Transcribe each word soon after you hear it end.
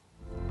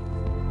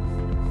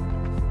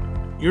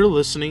You're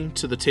listening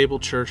to the Table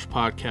Church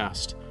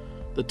podcast.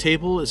 The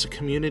Table is a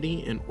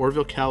community in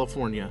Orville,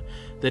 California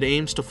that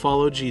aims to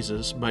follow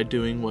Jesus by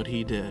doing what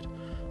he did.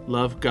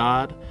 Love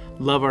God,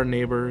 love our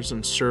neighbors,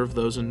 and serve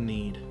those in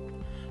need.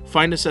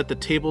 Find us at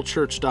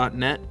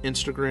thetablechurch.net,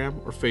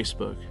 Instagram, or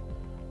Facebook.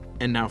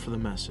 And now for the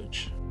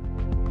message.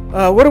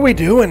 What are we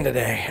doing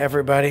today,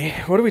 everybody?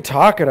 What are we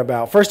talking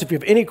about? First, if you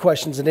have any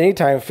questions at any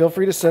time, feel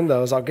free to send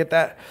those. I'll get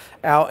that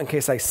out in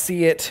case I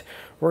see it.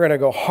 We're going to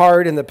go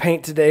hard in the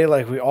paint today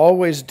like we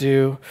always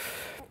do.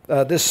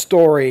 This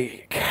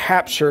story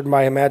captured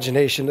my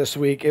imagination this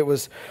week. It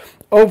was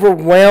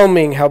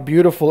overwhelming how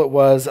beautiful it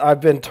was.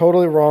 I've been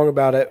totally wrong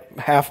about it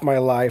half my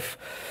life.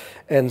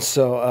 And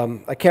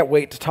so I can't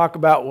wait to talk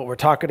about what we're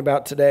talking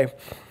about today.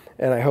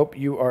 And I hope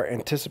you are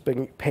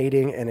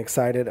anticipating and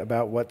excited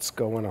about what's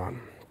going on.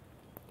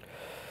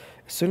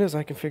 As soon as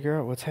I can figure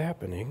out what's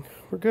happening,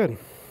 we're good.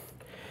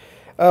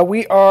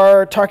 We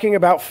are talking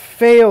about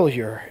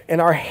failure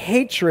and our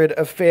hatred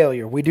of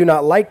failure. We do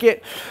not like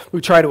it. We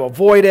try to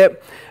avoid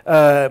it.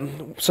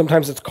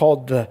 Sometimes it's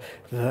called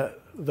the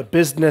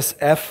business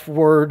F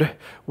word.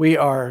 We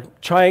are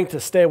trying to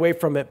stay away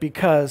from it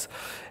because,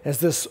 as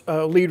this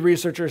lead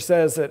researcher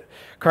says at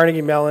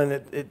Carnegie Mellon,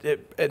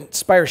 it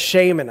inspires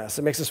shame in us.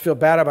 It makes us feel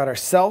bad about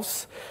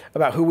ourselves,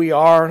 about who we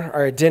are,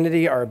 our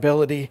identity, our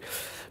ability.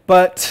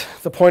 But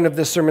the point of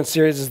this sermon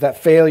series is that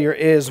failure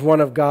is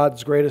one of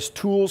God's greatest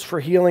tools for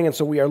healing. And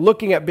so we are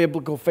looking at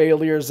biblical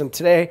failures. And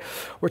today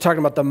we're talking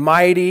about the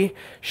mighty,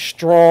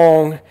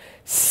 strong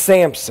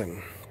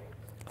Samson.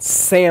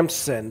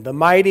 Samson, the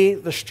mighty,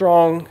 the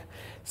strong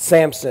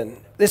Samson.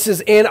 This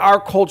is in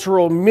our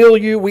cultural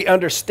milieu. We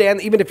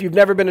understand, even if you've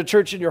never been to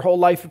church in your whole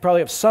life, you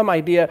probably have some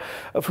idea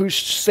of who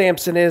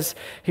Samson is.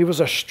 He was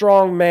a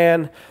strong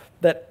man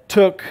that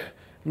took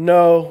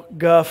no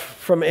guff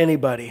from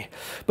anybody.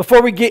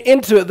 Before we get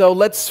into it, though,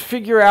 let's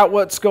figure out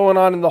what's going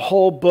on in the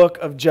whole book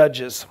of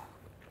Judges.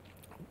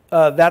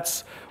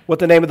 That's what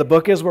the name of the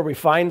book is, where we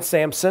find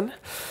Samson.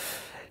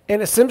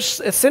 And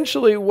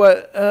essentially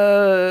what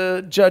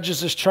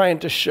Judges is trying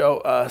to show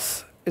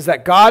us is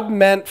that God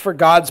meant for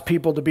God's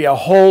people to be a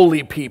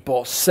holy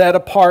people, set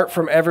apart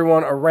from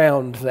everyone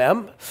around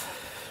them.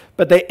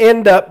 But they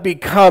end up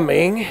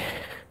becoming,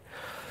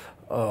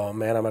 oh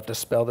man, I'm going to have to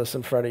spell this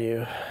in front of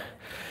you.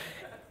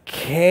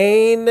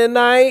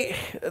 Canaanite.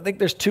 I think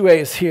there's two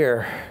A's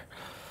here.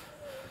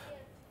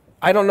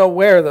 I don't know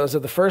where those are,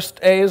 the first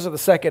A's or the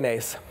second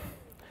A's.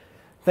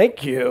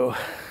 Thank you.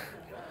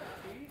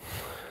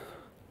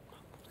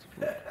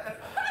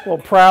 Well,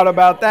 proud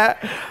about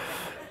that.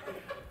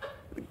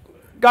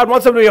 God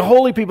wants them to be a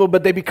holy people,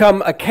 but they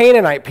become a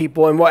Canaanite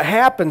people. And what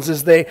happens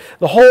is the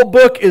whole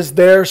book is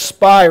their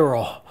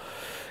spiral.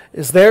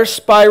 Is their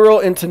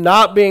spiral into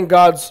not being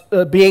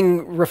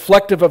being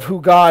reflective of who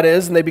God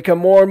is, and they become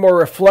more and more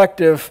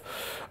reflective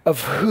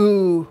of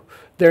who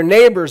their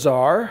neighbors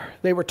are.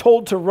 They were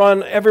told to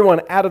run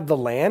everyone out of the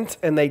land,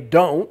 and they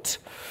don't.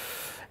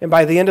 And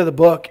by the end of the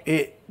book,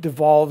 it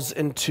devolves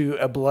into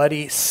a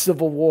bloody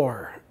civil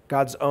war,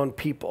 God's own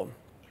people.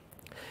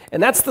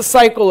 And that's the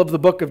cycle of the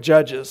book of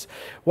Judges.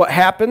 What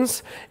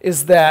happens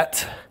is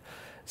that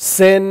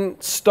sin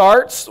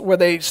starts where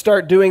they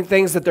start doing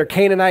things that their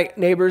Canaanite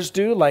neighbors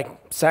do, like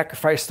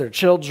sacrifice their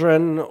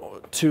children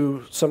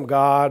to some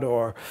god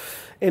or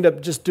end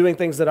up just doing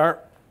things that aren't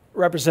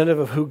representative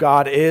of who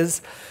God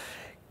is.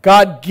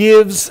 God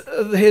gives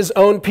his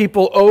own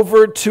people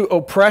over to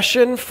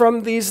oppression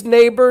from these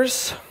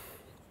neighbors.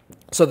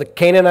 So the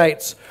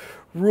Canaanites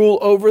rule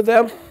over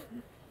them.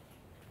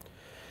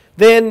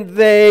 Then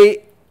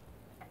they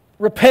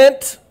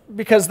repent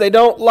because they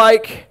don't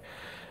like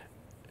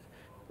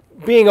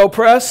being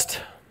oppressed.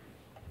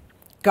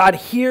 God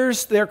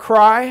hears their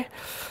cry,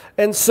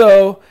 and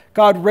so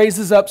God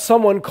raises up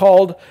someone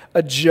called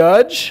a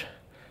judge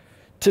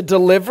to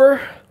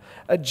deliver.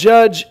 A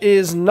judge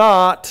is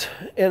not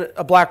in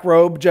a black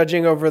robe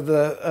judging over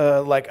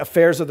the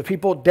affairs of the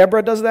people.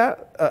 Deborah does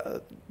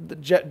that.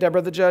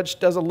 Deborah the judge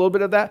does a little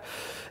bit of that.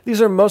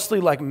 These are mostly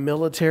like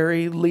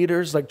military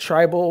leaders, like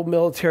tribal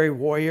military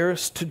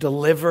warriors to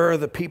deliver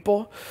the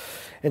people.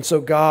 And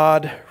so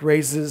God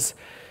raises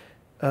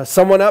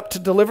someone up to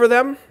deliver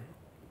them,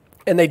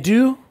 and they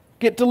do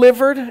get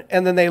delivered,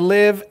 and then they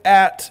live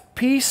at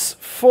peace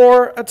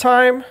for a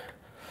time,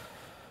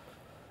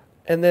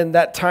 and then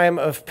that time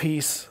of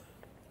peace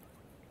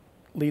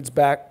leads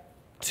back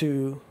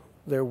to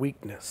their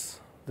weakness.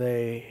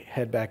 They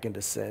head back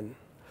into sin.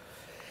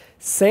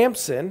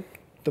 Samson,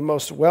 the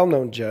most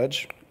well-known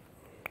judge,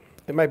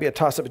 it might be a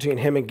toss-up between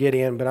him and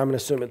Gideon, but I'm going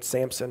to assume it's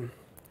Samson.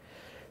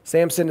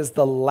 Samson is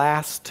the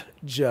last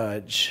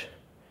judge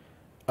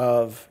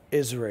of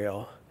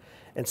Israel.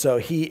 And so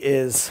he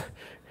is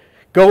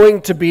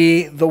going to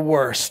be the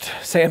worst.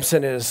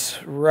 Samson is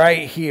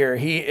right here.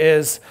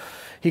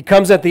 He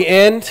comes at the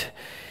end.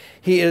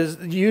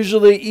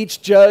 Usually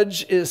each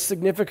judge is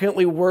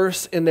significantly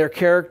worse in their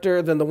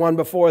character than the one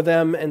before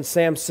them, and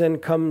Samson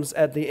comes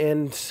at the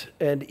end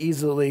and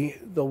easily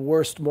the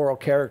worst moral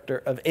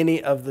character of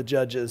any of the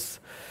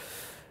judges.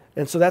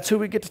 And so that's who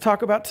we get to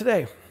talk about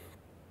today.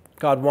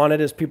 God wanted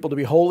his people to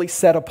be holy,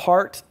 set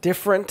apart,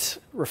 different,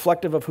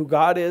 reflective of who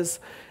God is,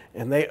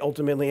 and they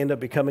ultimately end up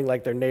becoming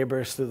like their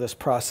neighbors through this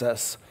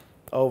process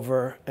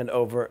over and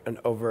over and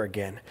over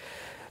again.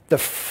 The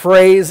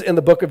phrase in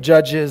the book of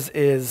Judges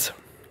is,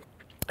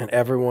 and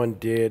everyone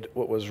did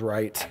what was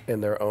right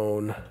in their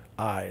own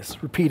eyes.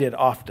 Repeated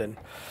often.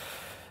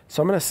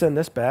 So I'm going to send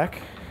this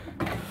back.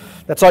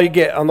 That's all you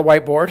get on the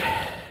whiteboard.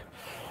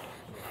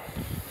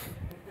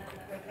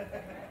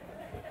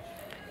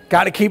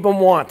 Got to keep them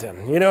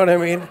wanting. You know what I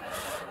mean?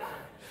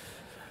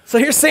 So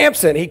here's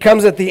Samson. He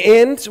comes at the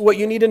end. What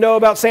you need to know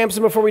about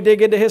Samson before we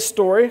dig into his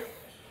story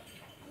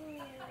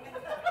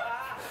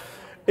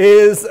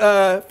is,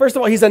 first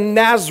of all, he's a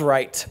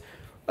Nazirite.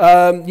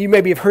 You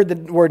maybe have heard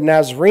the word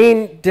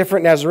Nazarene.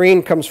 Different.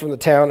 Nazarene comes from the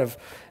town of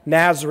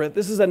Nazareth.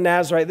 This is a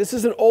Nazirite. This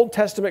is an Old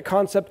Testament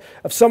concept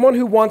of someone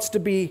who wants to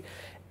be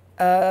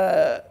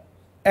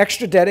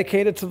extra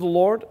dedicated to the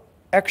Lord,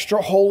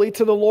 extra holy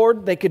to the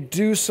Lord. They could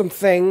do some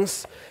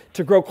things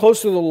to grow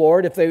closer to the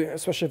Lord,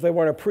 especially if they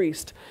weren't a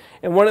priest.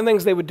 And one of the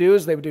things they would do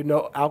is they would do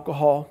no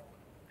alcohol.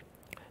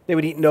 They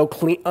would eat no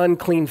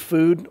unclean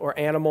food or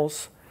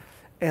animals.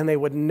 And they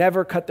would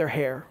never cut their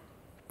hair.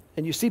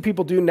 And you see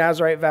people do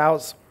Nazirite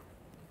vows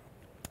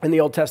in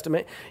the Old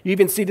Testament. You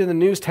even see it in the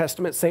New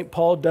Testament. St.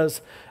 Paul does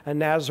a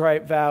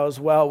Nazirite vow as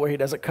well, where he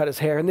doesn't cut his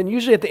hair. And then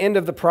usually at the end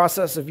of the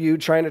process of you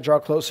trying to draw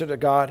closer to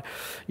God,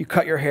 you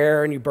cut your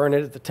hair and you burn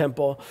it at the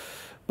temple.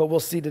 But we'll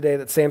see today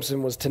that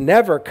Samson was to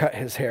never cut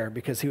his hair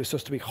because he was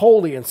supposed to be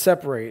holy and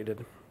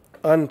separated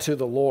unto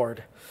the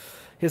Lord.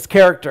 His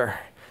character,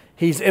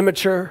 he's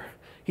immature.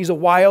 He's a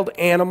wild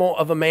animal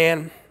of a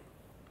man,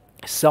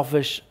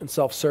 selfish and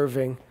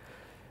self-serving.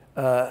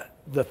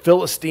 The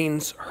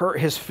Philistines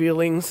hurt his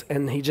feelings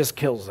and he just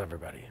kills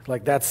everybody.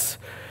 Like that's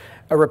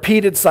a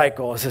repeated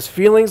cycle. As his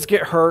feelings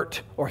get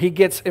hurt or he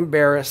gets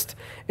embarrassed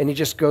and he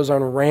just goes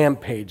on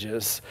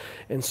rampages.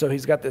 And so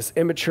he's got this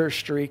immature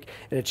streak,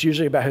 and it's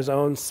usually about his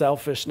own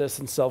selfishness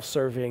and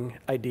self-serving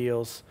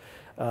ideals.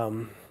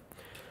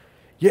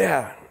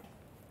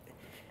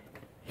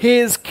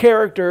 His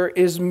character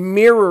is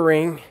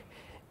mirroring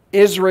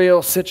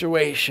Israel's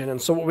situation.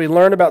 And so what we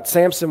learn about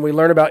Samson, we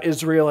learn about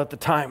Israel at the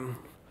time.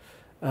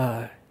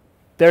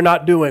 They're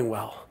not doing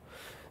well.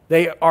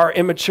 They are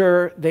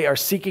immature. They are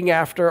seeking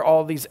after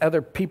all these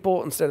other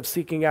people instead of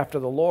seeking after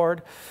the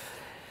Lord.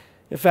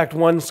 In fact,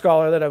 one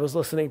scholar that I was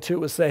listening to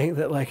was saying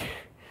that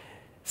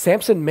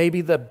Samson may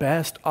be the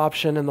best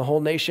option in the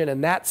whole nation,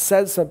 and that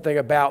says something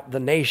about the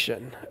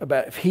nation.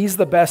 About if he's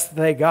the best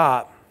they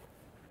got,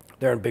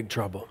 they're in big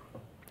trouble.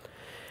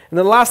 And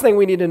then the last thing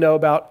we need to know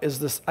about is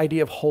this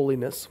idea of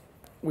holiness.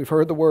 We've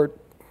heard the word,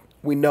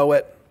 we know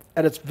it.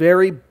 At its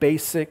very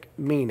basic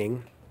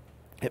meaning,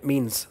 it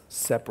means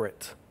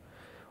separate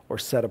or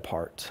set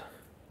apart.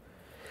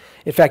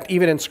 In fact,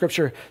 even in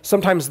Scripture,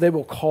 sometimes they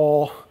will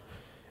call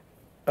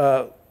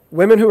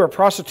women who are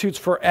prostitutes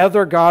for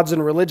other gods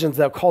and religions,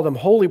 they'll call them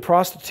holy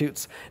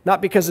prostitutes,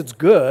 not because it's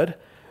good,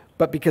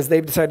 but because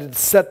they've decided to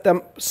set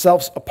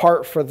themselves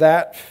apart for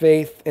that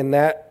faith in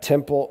that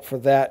temple, for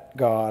that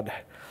God.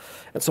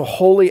 And so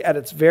holy at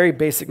its very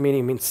basic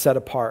meaning means set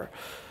apart.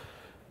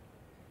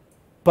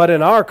 But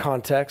in our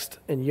context,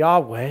 in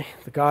Yahweh,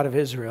 the God of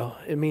Israel,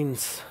 it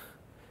means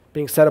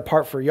being set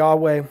apart for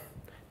Yahweh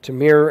to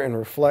mirror and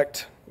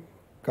reflect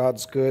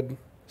God's good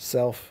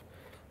self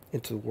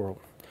into the world.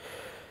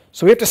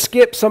 So we have to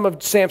skip some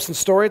of Samson's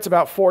story. It's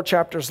about 4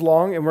 chapters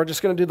long, and we're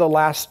just going to do the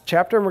last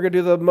chapter, and we're going to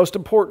do the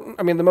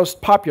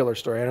most popular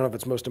story. I don't know if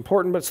it's most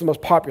important, but it's the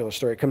most popular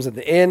story. It comes at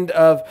the end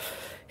of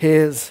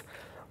his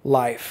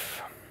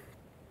life.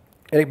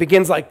 And it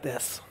begins like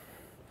this.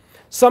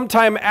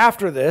 Sometime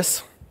after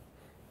this,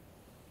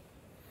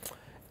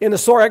 in the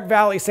Sorek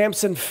Valley,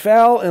 Samson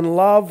fell in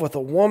love with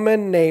a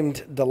woman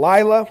named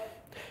Delilah.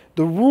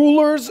 The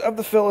rulers of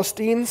the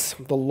Philistines,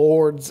 the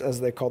lords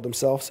as they called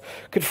themselves,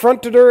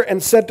 confronted her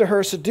and said to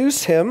her,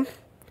 "Seduce him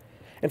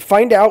and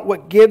find out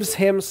what gives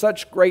him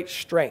such great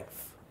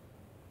strength."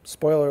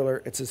 Spoiler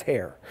alert, it's his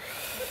hair.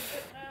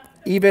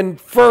 Even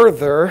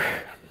further,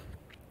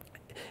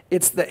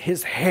 it's that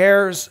his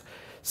hair's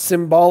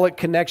symbolic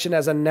connection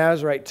as a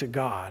Nazirite to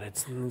God.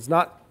 It's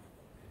not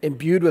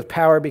imbued with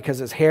power because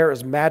his hair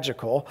is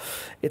magical.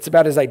 It's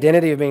about his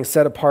identity of being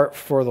set apart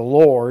for the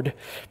Lord,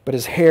 but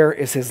his hair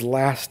is his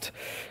last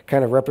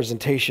kind of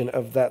representation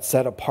of that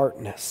set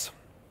apartness.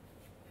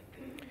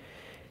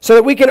 So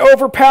that we can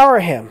overpower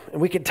him, and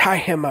we can tie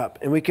him up,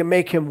 and we can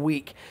make him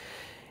weak.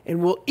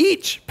 And we'll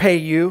each pay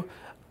you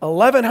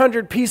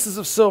 1,100 pieces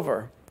of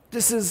silver.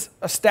 This is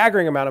a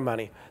staggering amount of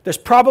money. There's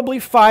probably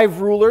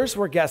 5 rulers,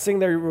 we're guessing.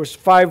 There was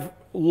 5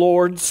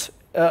 lords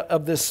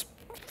of this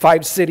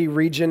 5-city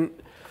region.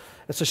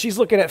 And so she's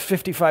looking at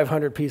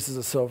 5,500 pieces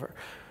of silver,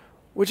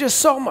 which is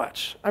so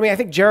much. I mean, I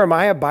think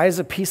Jeremiah buys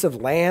a piece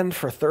of land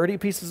for 30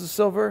 pieces of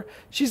silver.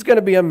 She's going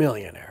to be a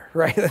millionaire,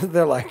 right?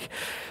 They're like,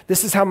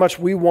 this is how much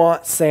we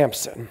want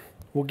Samson.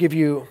 We'll give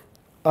you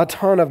a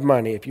ton of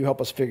money if you help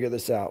us figure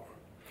this out.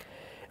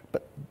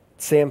 But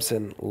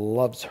Samson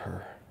loves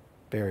her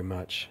very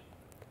much.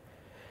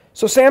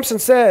 So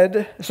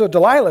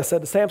Delilah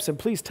said to Samson,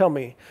 please tell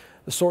me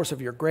the source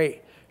of your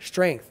great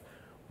strength.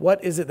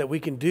 What is it that we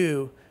can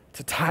do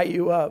to tie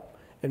you up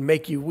and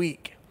make you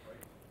weak?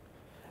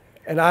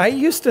 And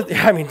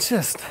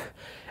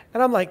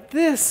and I'm like,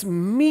 this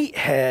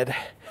meathead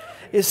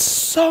is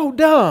so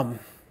dumb.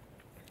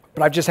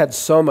 But I've just had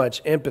so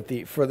much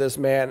empathy for this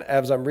man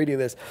as I'm reading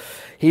this.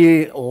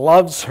 He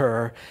loves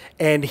her,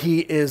 and he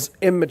is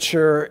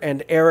immature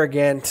and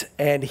arrogant,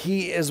 and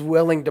he is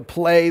willing to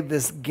play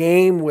this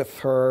game with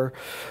her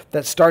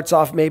that starts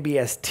off maybe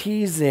as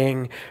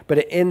teasing, but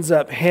it ends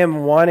up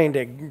him wanting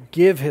to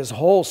give his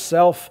whole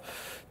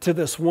self to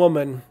this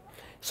woman.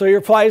 So he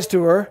replies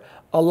to her,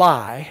 a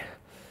lie,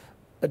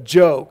 a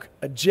joke,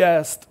 a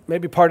jest,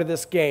 maybe part of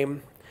this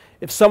game.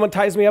 If someone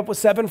ties me up with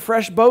 7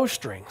 fresh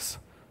bowstrings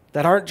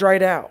that aren't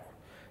dried out,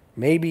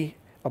 maybe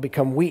I'll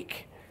become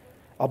weak.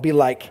 I'll be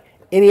like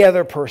any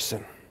other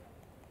person.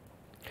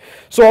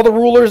 So all the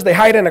rulers, they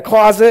hide in a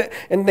closet,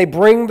 and they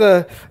bring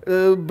the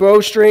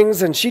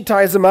bowstrings, and she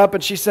ties them up,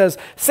 and she says,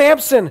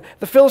 Samson,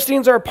 the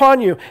Philistines are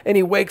upon you. And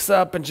he wakes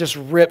up and just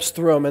rips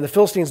through them, and the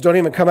Philistines don't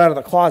even come out of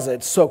the closet.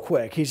 It's so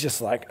quick. He's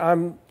just like,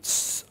 I'm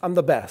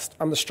the best.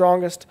 I'm the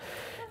strongest.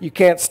 You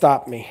can't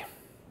stop me.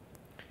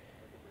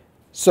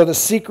 So the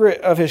secret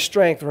of his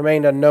strength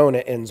remained unknown,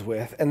 it ends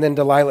with. And then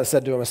Delilah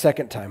said to him a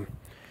second time,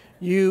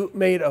 you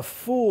made a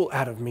fool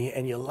out of me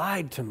and you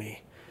lied to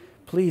me.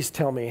 Please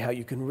tell me how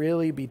you can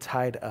really be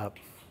tied up.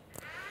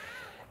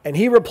 And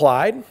he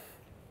replied,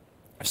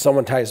 if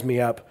someone ties me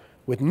up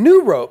with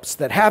new ropes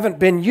that haven't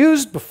been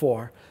used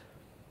before,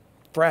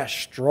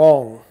 fresh,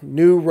 strong,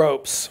 new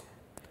ropes,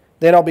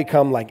 then I'll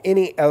become like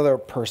any other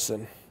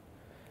person.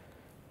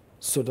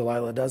 So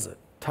Delilah does it,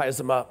 ties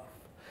him up,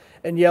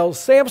 and yells,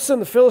 Samson,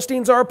 the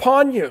Philistines are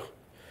upon you.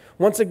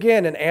 Once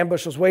again, an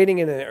ambush was waiting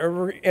in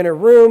an inner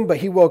room, but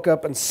he woke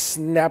up and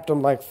snapped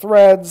them like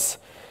threads,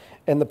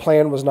 and the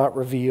plan was not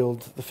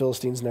revealed. The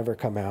Philistines never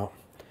come out.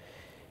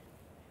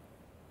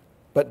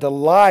 But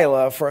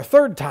Delilah, for a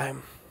third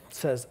time,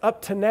 says,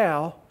 up to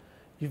now,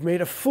 you've made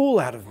a fool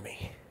out of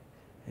me,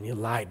 and you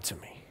lied to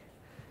me.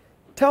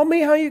 Tell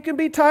me how you can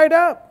be tied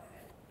up.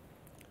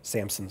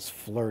 Samson's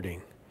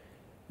flirting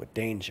with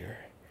danger.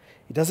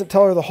 He doesn't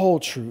tell her the whole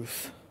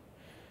truth,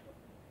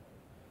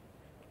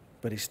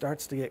 but he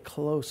starts to get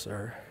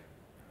closer.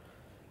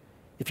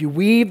 If you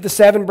weave the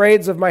 7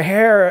 braids of my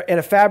hair in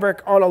a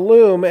fabric on a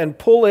loom and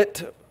pull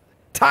it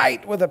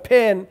tight with a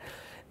pin,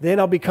 then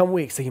I'll become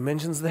weak. So he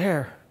mentions the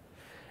hair.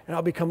 And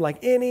I'll become like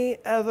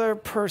any other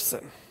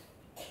person.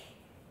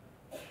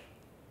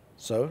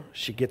 So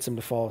she gets him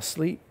to fall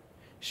asleep.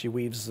 She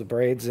weaves the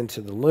braids into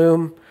the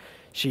loom.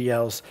 She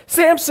yells,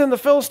 Samson, the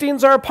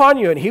Philistines are upon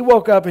you. And he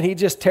woke up and he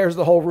just tears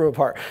the whole room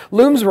apart.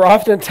 Looms were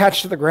often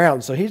attached to the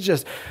ground, so he's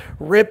just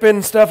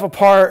ripping stuff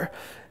apart.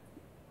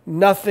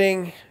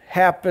 Nothing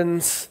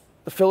happens.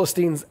 The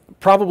Philistines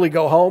probably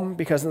go home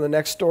because in the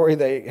next story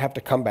they have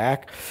to come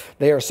back.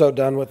 They are so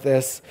done with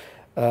this.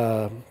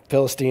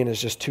 Philistine is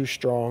just too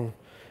strong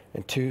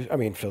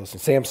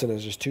Samson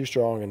is just too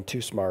strong and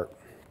too smart.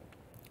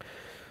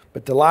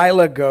 But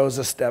Delilah goes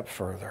a step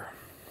further.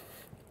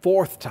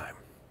 4th time.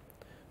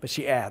 But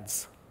she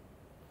adds,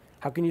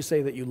 how can you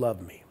say that you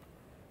love me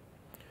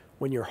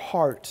when your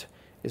heart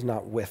is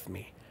not with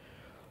me?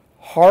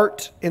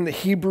 Heart in the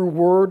Hebrew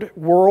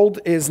world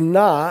is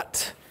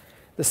not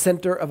the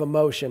center of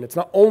emotion. It's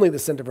not only the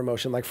center of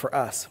emotion like for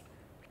us.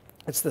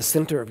 It's the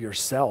center of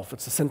yourself.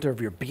 It's the center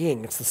of your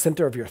being. It's the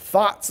center of your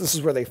thoughts. This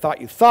is where they thought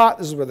you thought.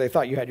 This is where they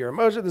thought you had your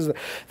emotion. This is the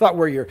thought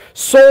where your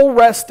soul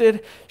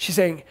rested. She's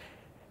saying,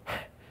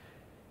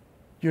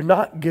 you're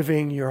not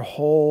giving your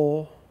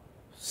whole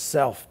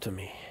self to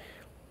me.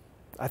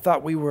 I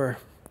thought we were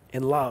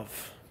in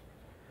love.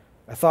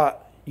 I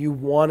thought you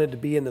wanted to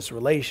be in this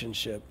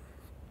relationship.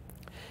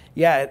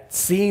 Yeah, it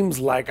seems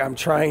like I'm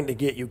trying to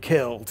get you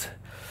killed,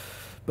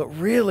 but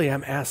really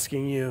I'm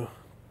asking you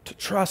to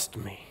trust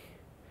me,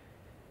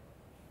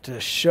 to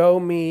show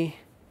me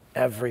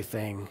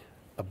everything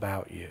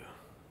about you.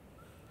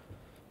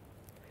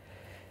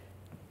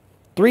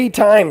 3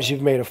 times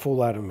you've made a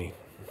fool out of me,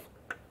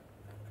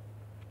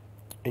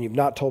 and you've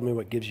not told me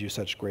what gives you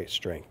such great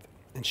strength.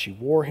 And she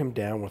wore him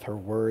down with her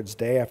words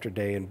day after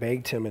day and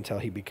begged him until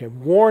he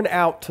became worn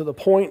out to the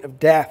point of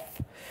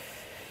death.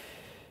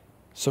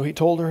 So he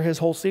told her his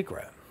whole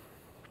secret.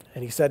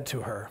 And he said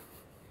to her,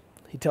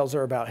 he tells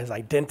her about his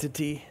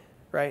identity,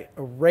 right?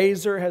 A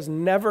razor has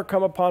never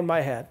come upon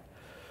my head,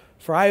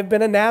 for I have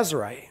been a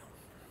Nazirite.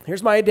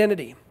 Here's my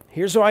identity.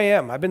 Here's who I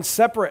am. I've been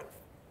separate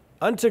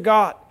unto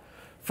God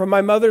from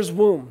my mother's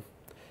womb.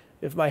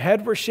 If my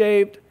head were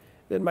shaved,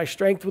 then my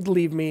strength would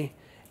leave me,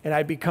 and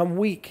I'd become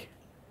weak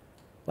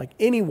like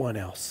anyone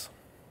else,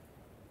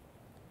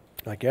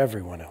 like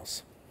everyone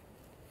else.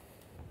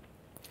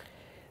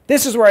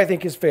 This is where I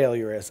think his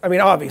failure is. I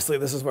mean, obviously,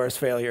 this is where his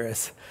failure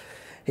is.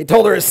 He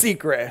told her his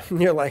secret,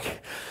 and you're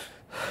like,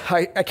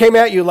 I came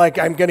at you like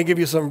I'm going to give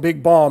you some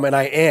big bomb, and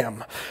I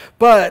am.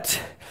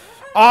 But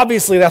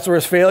obviously, that's where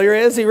his failure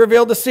is. He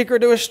revealed the secret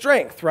to his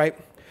strength, right?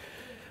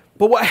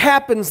 But what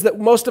happens that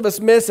most of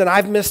us miss, and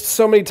I've missed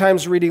so many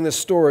times reading this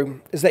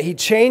story, is that he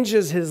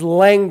changes his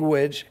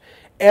language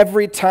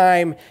every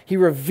time he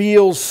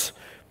reveals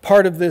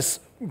part of this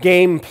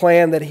game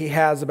plan that he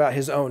has about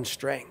his own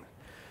strength.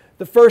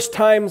 The first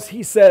times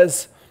he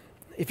says,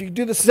 if you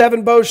do the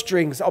 7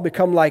 bowstrings, I'll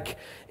become like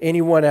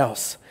anyone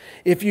else.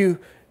 If you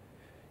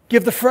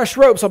give the fresh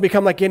ropes, I'll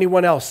become like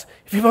anyone else.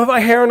 If you put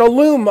my hair in a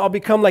loom, I'll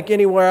become like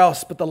anywhere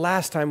else. But the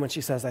last time when she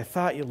says, I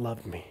thought you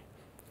loved me.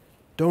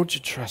 Don't you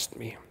trust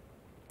me?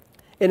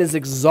 In his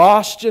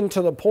exhaustion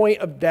to the point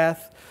of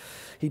death,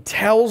 he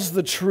tells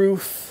the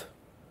truth.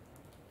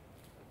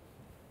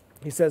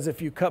 He says,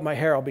 if you cut my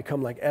hair, I'll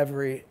become like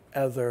every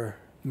other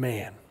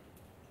man.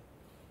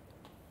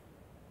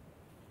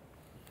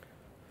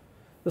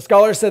 The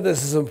scholar said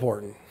this is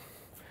important.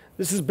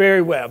 This is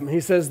Barry Webb. He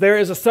says, there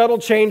is a subtle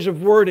change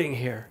of wording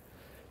here.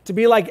 To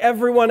be like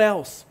everyone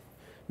else.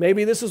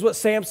 Maybe this is what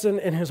Samson,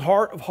 in his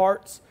heart of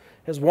hearts,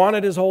 has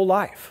wanted his whole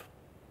life.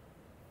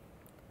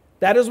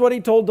 That is what he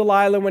told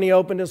Delilah when he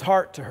opened his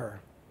heart to her.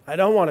 I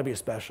don't want to be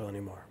special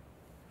anymore.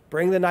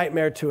 Bring the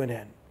nightmare to an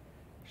end.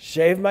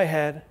 Shave my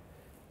head.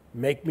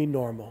 Make me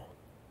normal.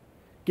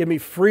 Give me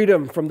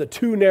freedom from the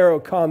too narrow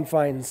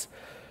confines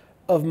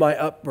of my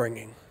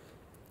upbringing.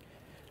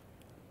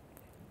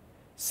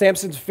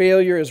 Samson's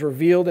failure is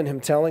revealed in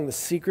him telling the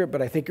secret,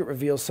 but I think it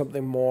reveals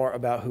something more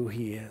about who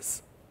he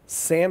is.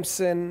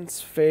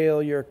 Samson's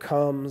failure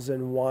comes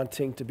in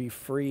wanting to be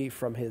free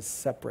from his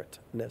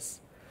separateness,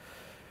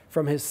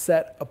 from his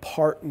set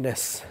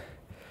apartness,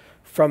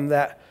 from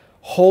that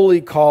holy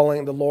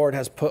calling the Lord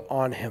has put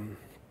on him.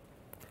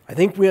 I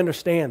think we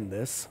understand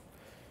this.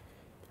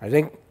 I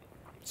think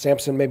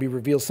Samson maybe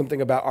reveals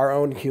something about our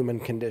own human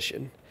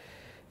condition,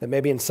 that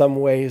maybe in some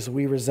ways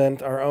we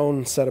resent our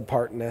own set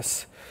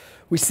apartness.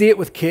 We see it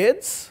with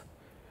kids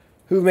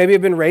who maybe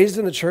have been raised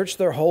in the church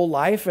their whole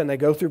life and they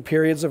go through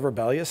periods of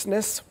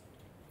rebelliousness.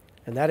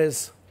 And that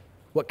is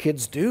what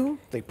kids do.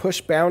 They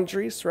push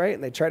boundaries, right?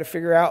 And they try to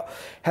figure out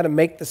how to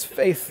make this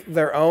faith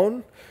their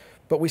own.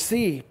 But we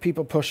see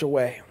people push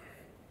away.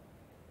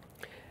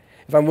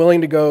 If I'm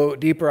willing to go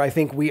deeper, I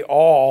think we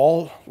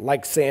all,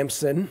 like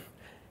Samson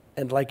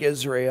and like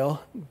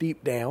Israel,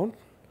 deep down,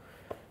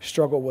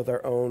 struggle with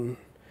our own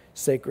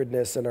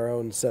sacredness and our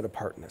own set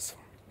apartness.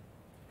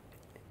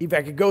 If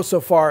I could go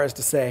so far as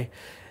to say,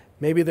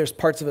 maybe there's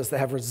parts of us that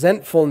have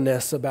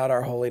resentfulness about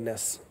our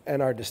holiness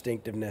and our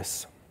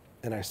distinctiveness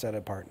and our set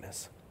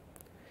apartness.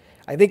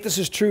 I think this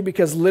is true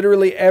because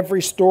literally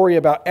every story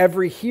about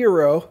every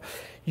hero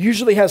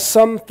usually has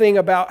something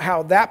about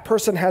how that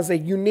person has a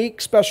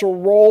unique, special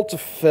role to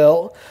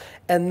fill,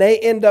 and they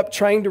end up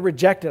trying to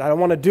reject it. I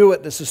don't want to do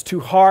it. This is too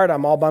hard.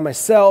 I'm all by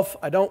myself.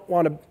 I don't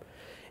want to.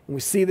 And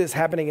we see this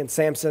happening in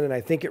Samson, and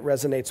I think it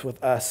resonates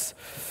with us.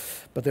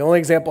 But the only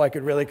example I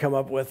could really come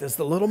up with is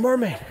the Little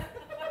Mermaid.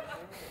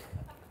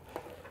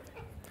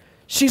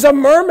 She's a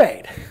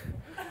mermaid.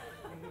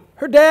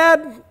 Her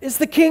dad is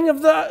the king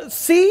of the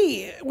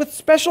sea with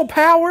special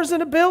powers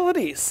and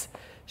abilities.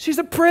 She's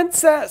a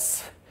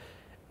princess.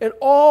 And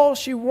all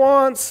she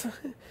wants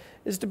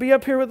is to be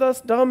up here with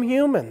us dumb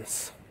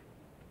humans.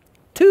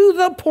 To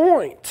the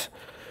point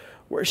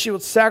where she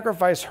would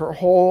sacrifice her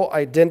whole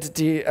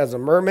identity as a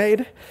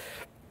mermaid.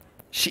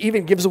 She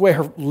even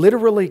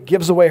literally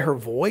gives away her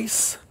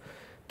voice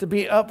to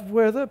be up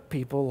where the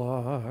people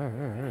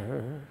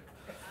are.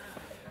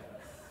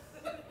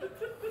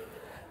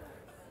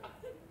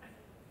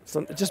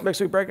 So it just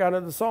makes me break out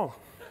into the song.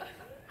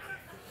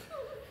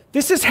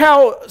 This is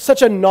how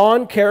such a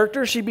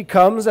non-character she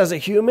becomes as a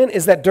human,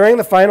 is that during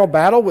the final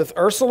battle with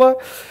Ursula,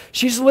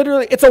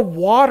 it's a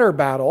water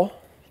battle.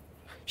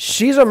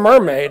 She's a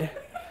mermaid.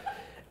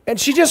 And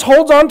she just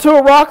holds on to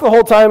a rock the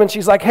whole time, and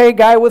she's like, hey,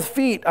 guy with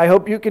feet, I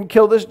hope you can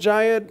kill this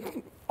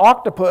giant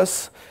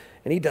octopus.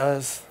 And he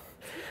does.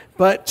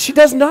 But she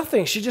does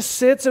nothing. She just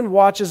sits and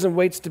watches and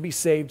waits to be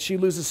saved. She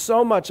loses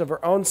so much of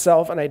her own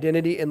self and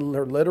identity in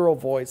her literal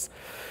voice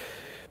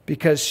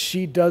because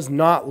she does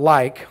not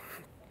like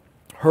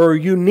her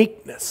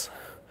uniqueness.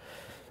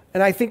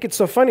 And I think it's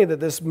so funny that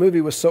this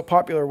movie was so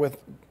popular with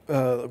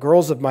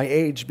girls of my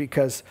age,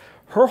 because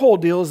her whole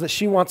deal is that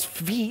she wants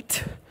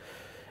feet.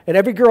 And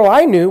every girl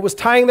I knew was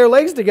tying their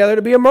legs together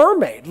to be a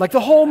mermaid. Like the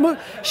whole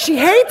she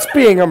hates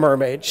being a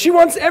mermaid. She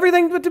wants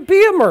everything but to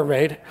be a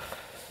mermaid.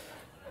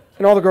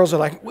 And all the girls are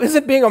like,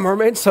 isn't being a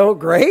mermaid so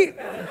great?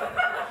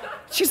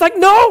 She's like,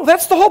 no,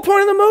 that's the whole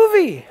point of the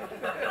movie.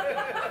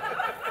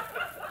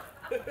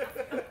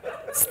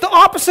 It's the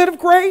opposite of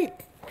great.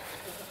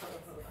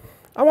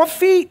 I want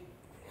feet.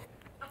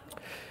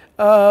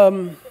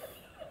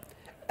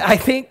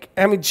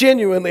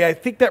 Genuinely, I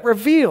think that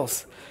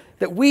reveals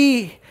that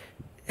we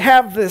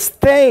have this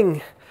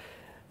thing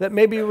that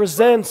maybe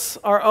resents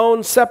our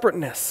own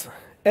separateness.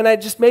 And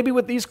maybe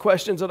with these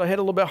questions, it'll hit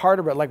a little bit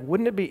harder, but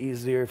wouldn't it be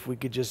easier if we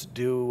could just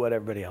do what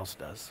everybody else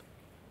does?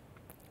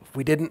 If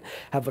we didn't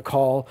have the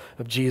call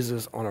of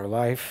Jesus on our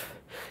life,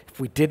 if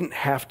we didn't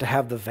have to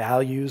have the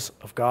values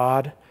of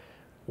God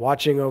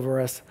watching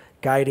over us,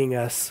 guiding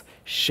us,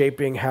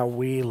 shaping how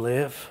we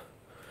live,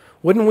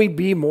 Wouldn't we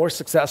be more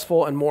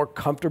successful and more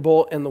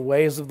comfortable in the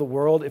ways of the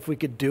world if we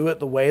could do it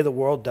the way the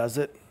world does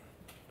it?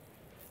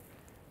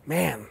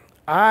 Man,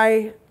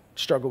 I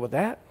struggle with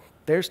that.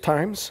 There's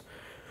times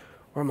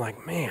where I'm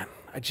like, man,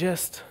 I've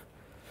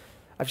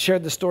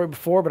shared this story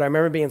before, but I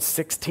remember being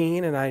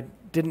 16 and I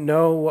didn't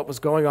know what was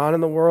going on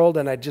in the world,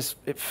 and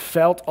it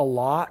felt a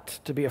lot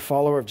to be a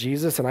follower of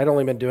Jesus, and I'd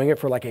only been doing it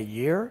for like a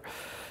year.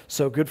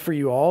 So good for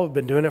you all. I've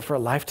been doing it for a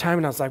lifetime.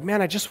 And I was like, man,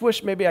 I just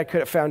wish maybe I could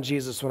have found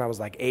Jesus when I was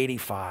like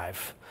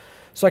 85.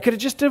 So I could have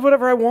just did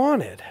whatever I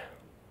wanted.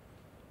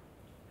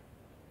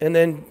 And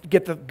then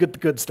get the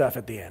good stuff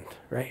at the end,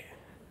 right?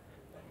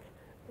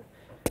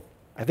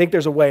 I think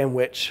there's a way in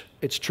which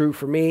it's true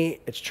for me,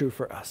 it's true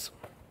for us.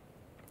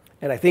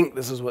 And I think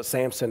this is what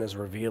Samson is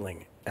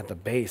revealing at the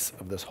base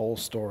of this whole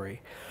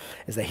story,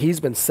 is that he's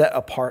been set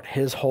apart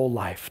his whole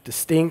life,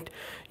 distinct,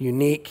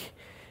 unique.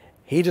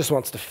 He just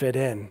wants to fit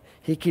in.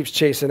 He keeps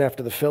chasing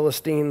after the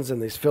Philistines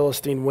and these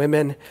Philistine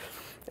women,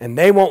 and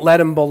they won't let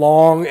him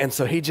belong, and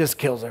so he just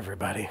kills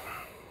everybody.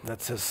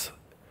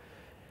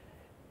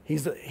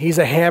 He's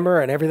a hammer,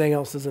 and everything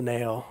else is a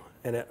nail,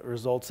 and it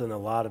results in a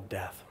lot of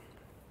death.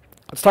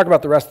 Let's talk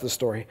about the rest of the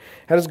story.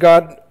 How does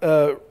God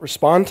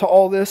respond to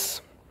all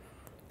this?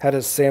 How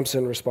does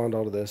Samson respond to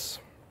all of this?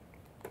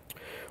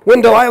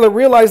 When Delilah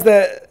realized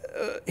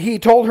that he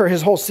told her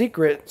his whole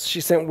secret,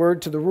 she sent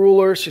word to the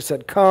rulers. She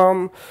said,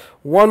 come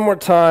one more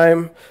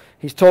time.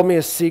 He's told me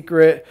a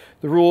secret.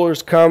 The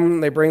rulers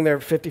come. They bring their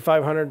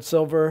 5,500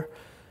 silver.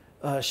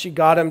 She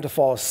got him to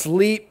fall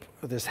asleep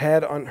with his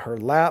head on her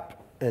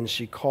lap, and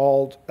she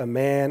called a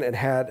man and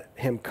had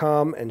him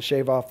come and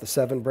shave off the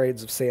 7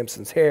 braids of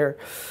Samson's hair.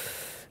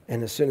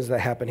 And as soon as that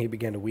happened, he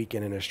began to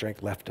weaken and his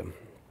strength left him.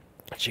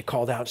 She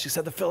called out. She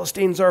said, the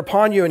Philistines are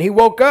upon you. And he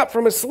woke up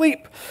from his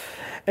sleep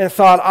and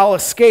thought, I'll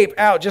escape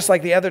out just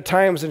like the other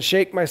times and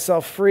shake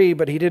myself free.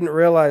 But he didn't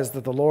realize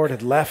that the Lord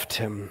had left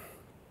him.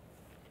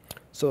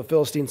 So the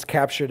Philistines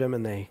captured him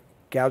and they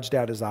gouged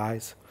out his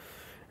eyes.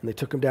 And they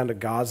took him down to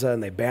Gaza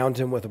and they bound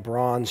him with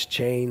bronze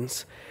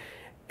chains.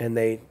 And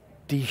they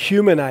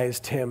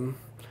dehumanized him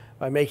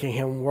by making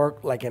him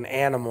work like an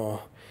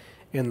animal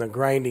in the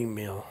grinding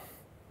mill.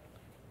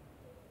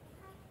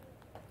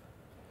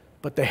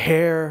 But the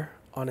hair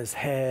on his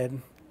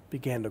head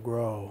began to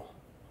grow.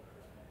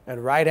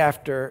 And right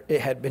after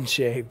it had been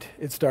shaved,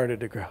 it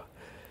started to grow.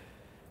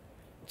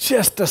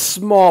 Just a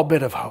small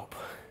bit of hope.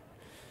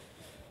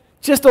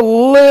 Just a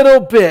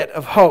little bit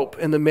of hope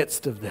in the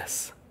midst of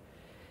this.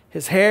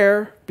 His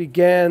hair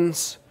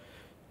begins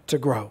to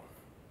grow.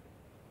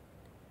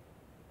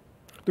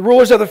 The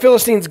rulers of the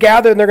Philistines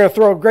gather and they're going to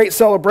throw a great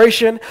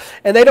celebration.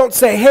 And they don't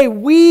say, hey,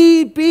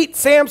 we beat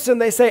Samson.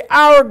 They say,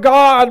 our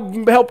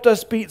God helped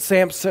us beat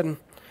Samson.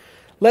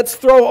 Let's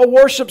throw a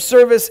worship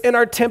service in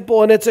our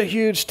temple. And it's a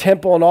huge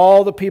temple. And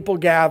all the people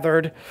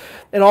gathered.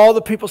 And all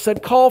the people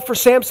said, call for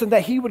Samson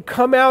that he would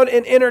come out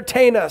and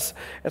entertain us.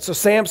 And so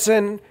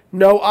Samson,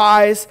 no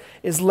eyes,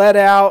 is led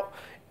out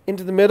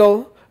into the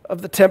middle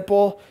of the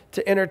temple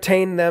to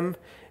entertain them.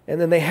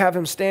 And then they have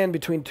him stand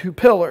between 2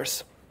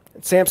 pillars.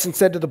 And Samson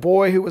said to the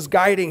boy who was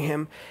guiding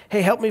him,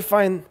 hey, help me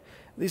find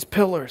these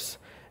pillars.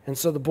 And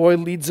so the boy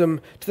leads him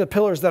to the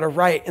pillars that are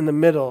right in the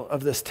middle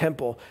of this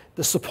temple,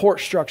 the support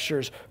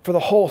structures for the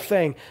whole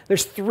thing.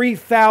 There's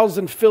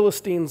 3,000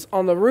 Philistines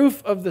on the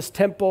roof of this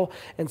temple,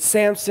 and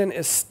Samson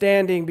is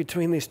standing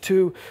between these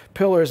 2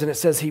 pillars, and it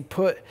says he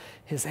put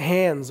his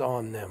hands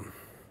on them.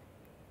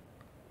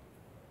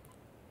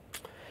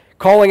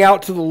 Calling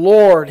out to the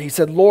Lord, he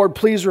said, Lord,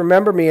 please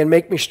remember me and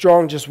make me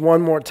strong just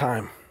one more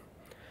time,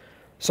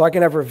 so I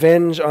can have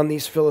revenge on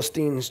these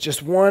Philistines,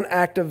 just one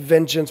act of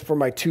vengeance for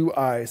my 2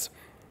 eyes.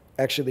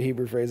 Actually, the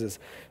Hebrew phrase is,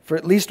 for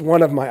at least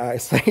one of my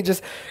eyes.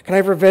 Can I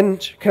have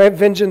revenge? Can I have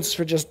vengeance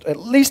for just at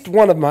least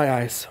one of my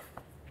eyes?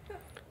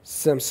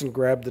 Samson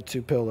grabbed the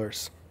 2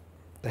 pillars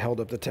that held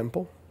up the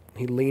temple.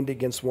 He leaned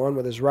against one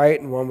with his right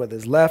and one with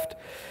his left.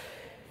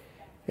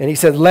 And he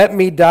said, let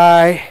me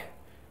die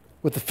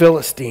with the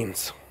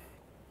Philistines,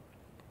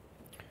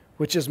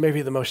 which is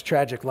maybe the most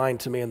tragic line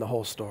to me in the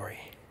whole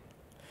story.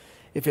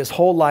 If his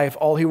whole life,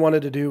 all he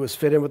wanted to do was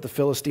fit in with the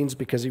Philistines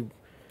because he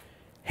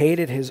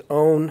hated his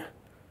own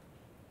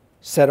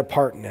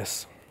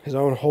set-apartness, his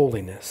own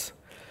holiness,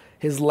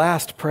 his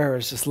last prayer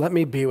is just let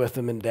me be with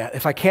him in death.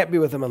 If I can't be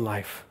with him in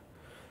life,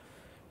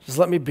 just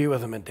let me be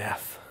with him in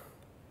death.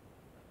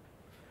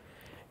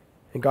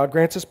 And God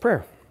grants his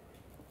prayer.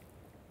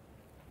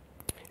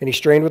 And he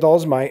strained with all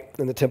his might,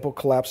 and the temple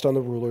collapsed on the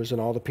rulers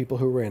and all the people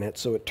who were in it.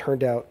 So it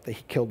turned out that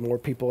he killed more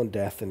people in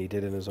death than he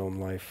did in his own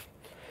life.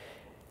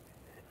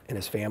 And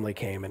his family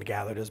came and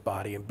gathered his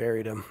body and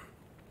buried him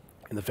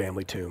in the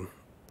family tomb.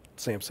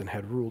 Samson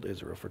had ruled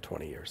Israel for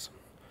 20 years.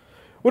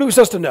 What are we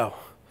supposed to know?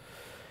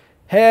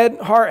 Head,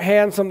 heart,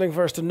 hand, something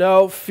for us to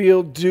know,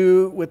 feel,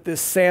 do with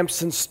this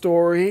Samson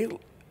story.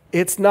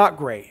 It's not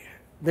great.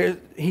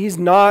 He's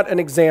not an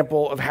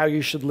example of how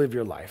you should live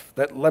your life.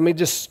 Let me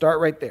just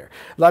start right there.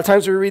 A lot of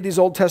times we read these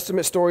Old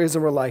Testament stories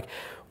and we're like,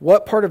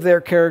 what part of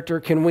their character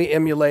can we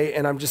emulate?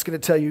 And I'm just going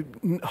to tell you,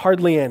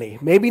 hardly any,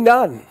 maybe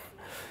none.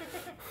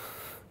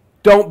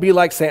 Don't be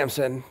like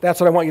Samson. That's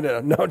what I want you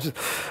to know. No, just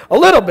a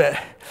little bit.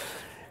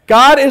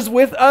 God is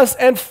with us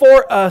and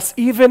for us,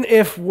 even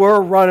if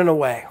we're running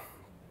away.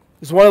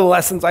 It's one of the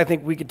lessons I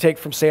think we could take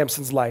from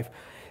Samson's life.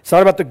 It's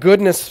not about the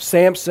goodness of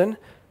Samson.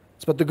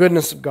 It's about the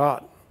goodness of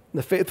God,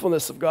 the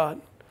faithfulness of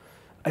God.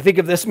 I think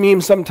of this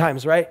meme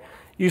sometimes, right?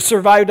 You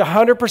survived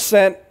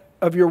 100%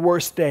 of your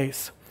worst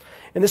days.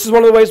 And this is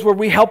one of the ways where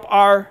we help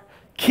our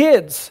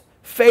kids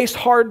face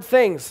hard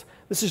things.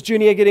 This is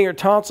Junia getting her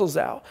tonsils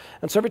out.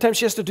 And so every time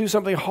she has to do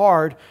something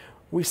hard,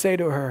 we say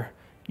to her,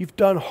 you've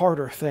done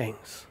harder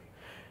things.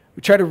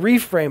 We try to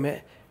reframe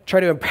it, try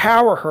to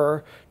empower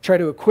her, try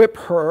to equip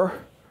her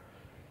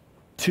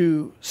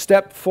to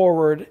step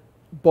forward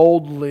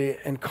boldly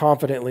and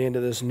confidently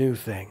into this new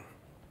thing.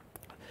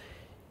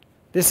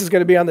 This is going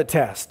to be on the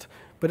test,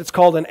 but it's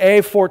called an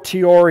a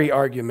fortiori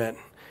argument.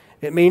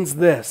 It means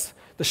this.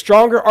 The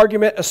stronger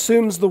argument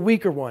assumes the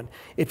weaker one.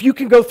 If you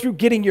can go through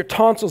getting your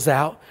tonsils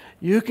out,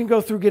 you can go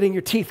through getting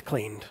your teeth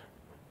cleaned.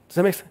 Does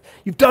that make sense?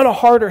 You've done a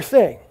harder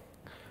thing.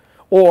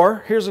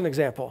 Or, here's an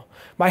example.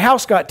 My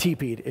house got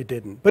TP'd. It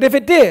didn't. But if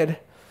it did,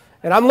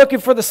 and I'm looking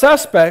for the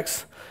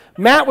suspects,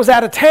 Matt was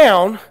out of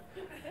town,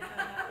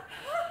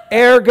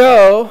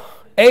 ergo,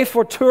 a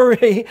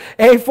fortiori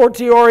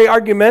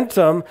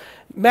argumentum,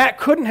 Matt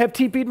couldn't have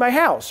TP'd my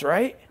house,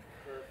 right?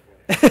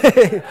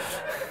 Do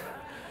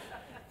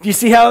you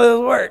see how this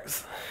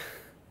works?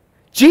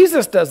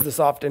 Jesus does this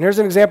often. Here's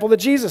an example that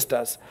Jesus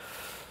does.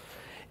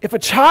 If a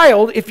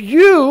child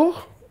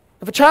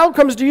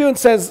comes to you and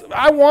says,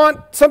 I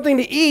want something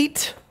to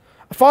eat,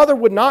 a father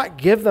would not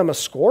give them a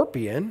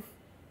scorpion.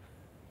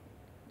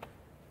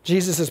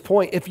 Jesus'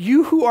 point, if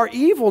you who are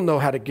evil know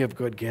how to give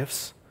good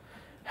gifts,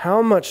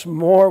 how much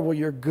more will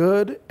your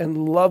good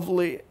and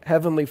lovely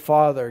heavenly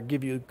Father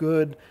give you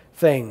good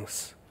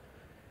things?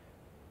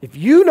 If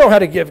you know how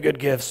to give good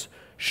gifts,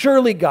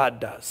 surely God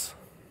does.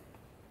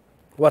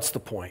 What's the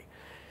point?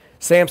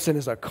 Samson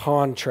is a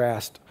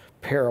contrast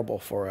parable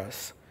for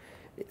us.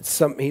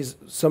 He's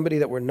somebody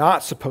that we're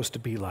not supposed to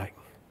be like.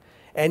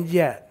 And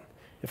yet,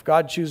 if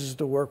God chooses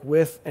to work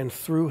with and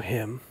through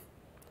him,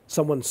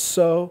 someone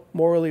so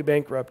morally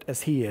bankrupt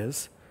as he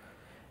is,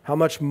 how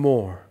much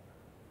more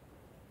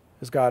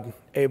is God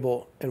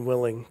able and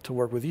willing to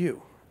work with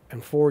you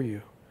and for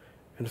you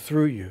and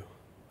through you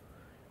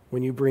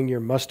when you bring your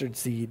mustard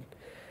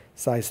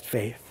seed-sized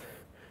faith,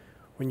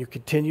 when you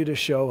continue to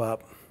show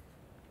up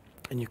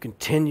and you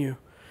continue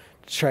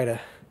to try to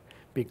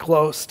be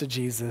close to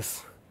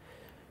Jesus,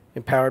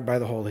 empowered by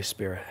the Holy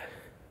Spirit.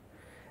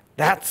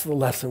 That's the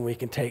lesson we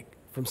can take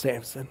from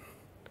Samson.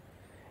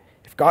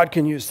 If God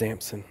can use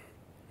Samson,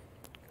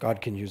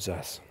 God can use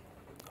us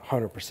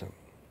 100%.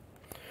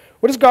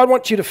 What does God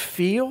want you to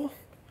feel?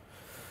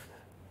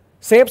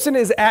 Samson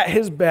is at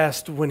his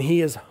best when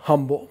he is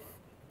humble.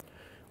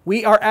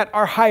 We are at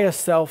our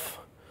highest self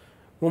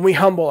when we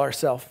humble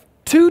ourselves.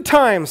 2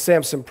 times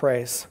Samson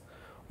prays.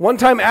 One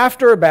time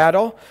after a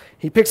battle,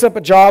 he picks up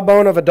a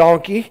jawbone of a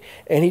donkey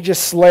and he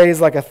just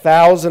slays like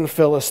 1,000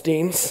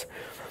 Philistines.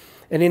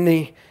 And then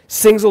he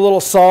sings a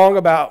little song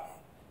about,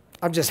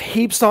 I'm just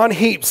heaps on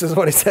heaps is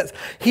what he says.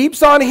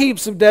 Heaps on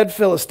heaps of dead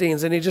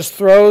Philistines. And he just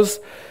throws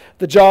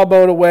the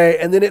jawbone away.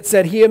 And then it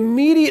said he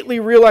immediately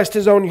realized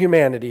his own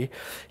humanity.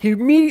 He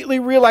immediately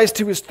realized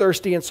he was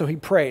thirsty, and so he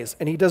prays.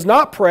 And he does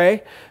not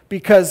pray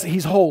because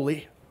he's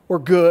holy or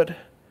good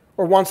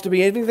or wants to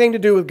be anything to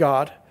do with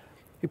God.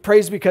 He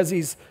prays because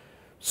he's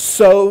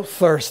so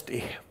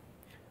thirsty.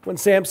 When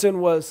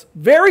Samson was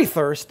very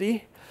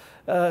thirsty,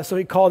 so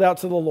he called out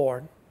to the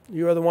Lord.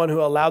 You are the one who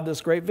allowed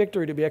this great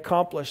victory to be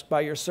accomplished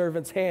by your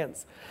servant's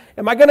hands.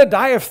 Am I going to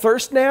die of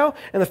thirst now?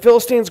 And the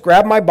Philistines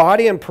grab my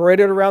body and parade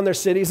it around their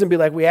cities and be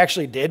like, we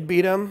actually did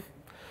beat them?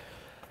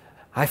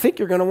 I think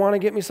you're going to want to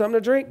get me something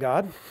to drink,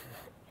 God.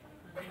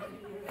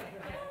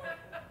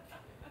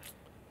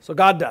 So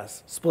God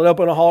does. Split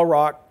open a hollow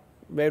rock,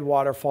 made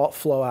water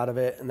flow out of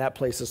it, and that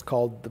place is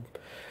called the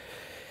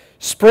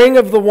Spring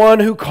of the One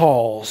Who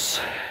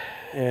Calls,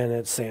 and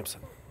it's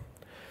Samson.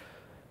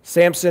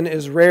 Samson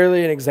is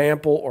rarely an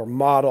example or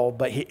model,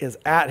 but he is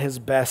at his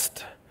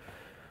best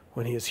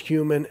when he is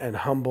human and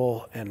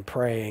humble and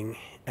praying.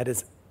 At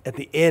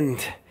the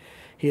end,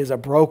 he is a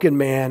broken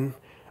man,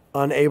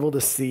 unable to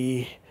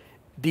see,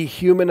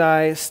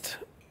 dehumanized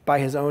by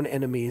his own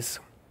enemies,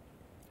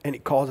 and he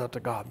calls out to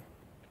God.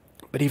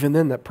 But even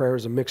then, that prayer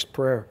is a mixed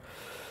prayer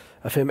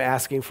of him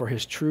asking for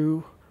his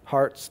true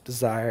heart's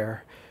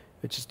desire,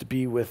 which is to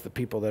be with the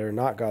people that are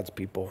not God's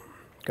people,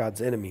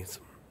 God's enemies.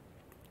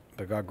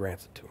 But God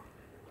grants it to him.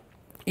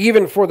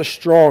 Even for the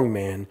strong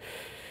man,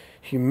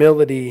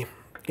 humility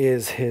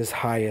is his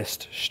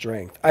highest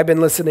strength. I've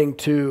been listening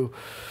to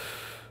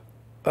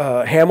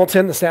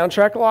Hamilton, the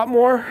soundtrack, a lot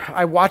more.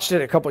 I watched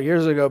it a couple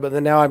years ago, but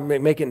then now I'm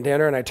making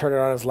dinner and I turn it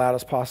on as loud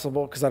as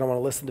possible because I don't want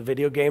to listen to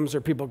video games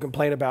or people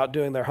complain about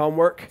doing their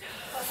homework.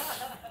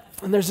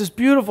 And there's this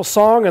beautiful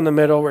song in the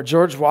middle where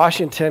George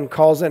Washington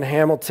calls in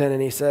Hamilton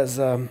and he says,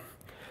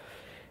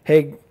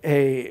 hey,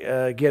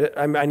 get it.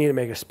 I need to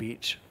make a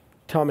speech.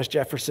 Thomas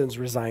Jefferson's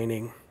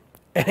resigning.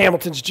 And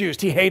Hamilton's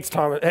juiced. He hates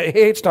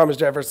Thomas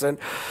Jefferson.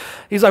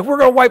 He's like, we're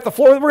going to wipe the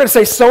floor. We're going to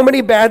say so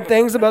many bad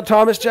things about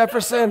Thomas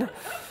Jefferson.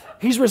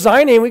 He's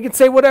resigning. We can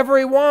say whatever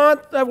we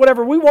want,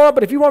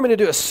 but if you want me to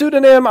do a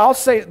pseudonym, I'll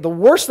say the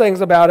worst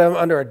things about him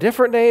under a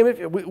different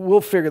name.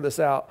 We'll figure this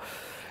out.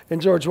 And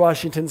George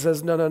Washington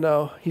says,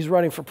 no. He's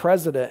running for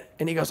president.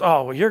 And he goes,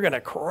 oh, well, you're going to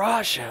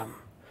crush him.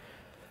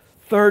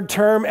 Third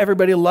term,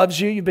 everybody loves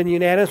you. You've been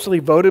unanimously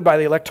voted by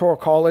the Electoral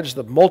College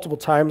the multiple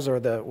times, or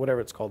the whatever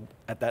it's called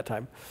at that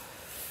time.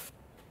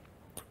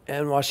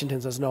 And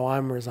Washington says, no,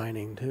 I'm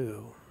resigning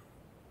too.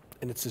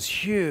 And it's this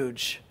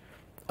huge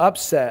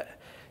upset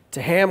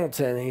to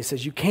Hamilton, and he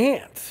says, you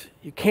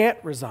can't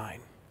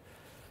resign.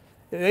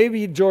 And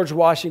maybe George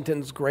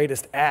Washington's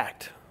greatest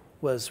act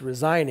was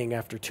resigning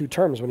after 2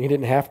 terms when he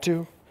didn't have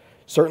to.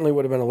 Certainly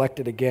would have been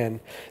elected again.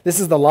 This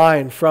is the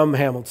line from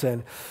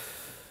Hamilton.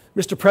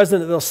 Mr.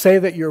 President, they'll say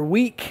that you're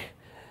weak.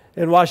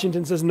 And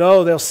Washington says,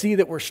 no, they'll see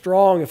that we're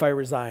strong if I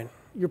resign.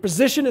 Your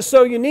position is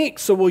so unique,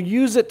 so we'll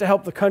use it to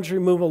help the country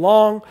move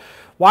along.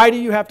 Why do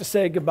you have to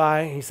say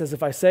goodbye? He says,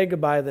 if I say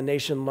goodbye, the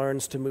nation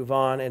learns to move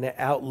on, and it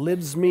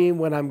outlives me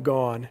when I'm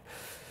gone.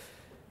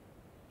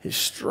 His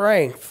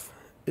strength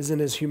is in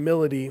his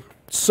humility,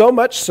 so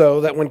much so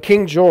that when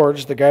King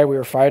George, the guy we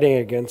were fighting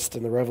against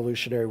in the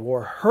Revolutionary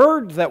War,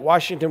 heard that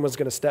Washington was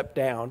going to step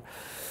down,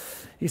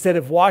 he said,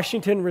 if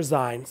Washington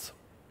resigns,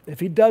 if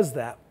he does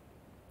that,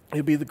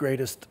 he'll be the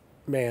greatest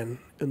man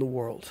in the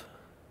world.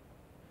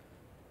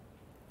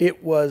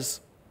 It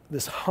was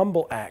this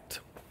humble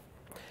act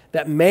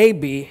that may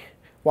be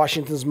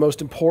Washington's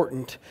most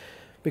important,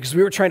 because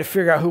we were trying to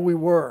figure out who we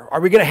were. Are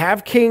we going to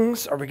have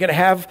kings? Are we going to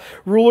have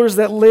rulers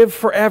that live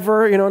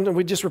forever? And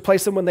we just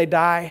replace them when they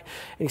die?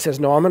 And he says,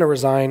 no, I'm going to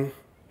resign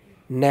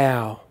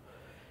now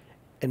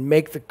and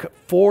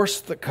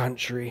force the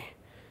country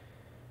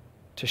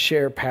to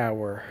share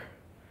power.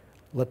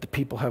 Let the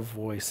people have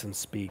voice and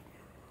speak.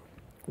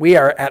 We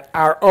are at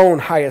our own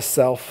highest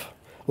self,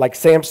 like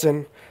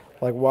Samson,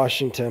 like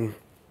Washington,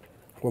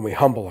 when we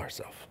humble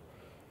ourselves.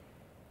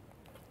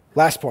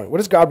 Last point, what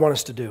does God want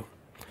us to do?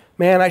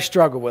 Man, I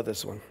struggle with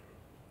this one,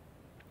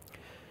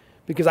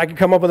 because I could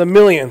come up with a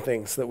million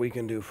things that we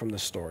can do from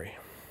this story.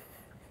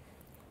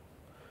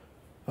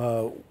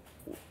 One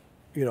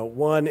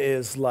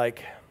is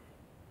like,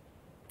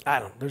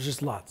 there's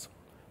just lots.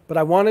 But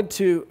I was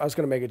going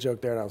to make a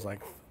joke there, and I was like,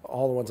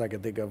 all the ones I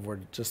could think of were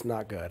just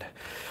not good,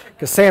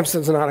 because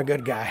Samson's not a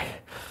good guy.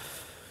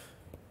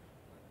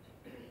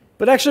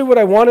 But actually what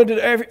I wanted to,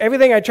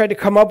 everything I tried to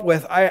come up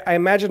with, I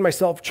imagined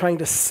myself trying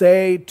to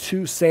say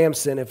to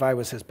Samson if I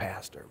was his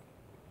pastor.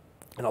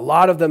 And a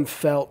lot of them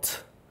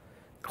felt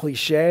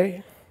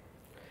cliche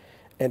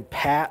and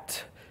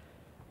pat,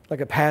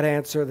 like a pat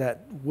answer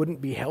that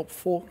wouldn't be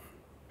helpful.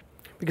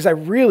 Because I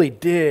really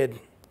did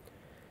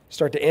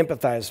start to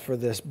empathize for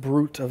this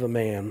brute of a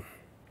man,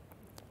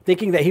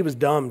 thinking that he was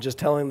dumb, just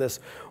telling this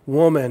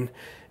woman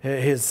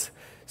his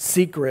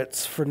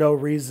secrets for no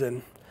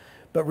reason.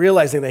 But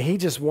realizing that he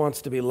just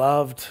wants to be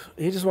loved.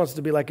 He just wants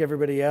to be like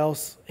everybody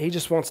else. He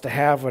just wants to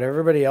have what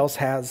everybody else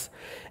has.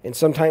 And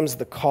sometimes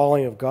the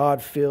calling of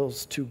God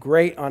feels too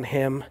great on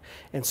him.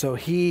 And so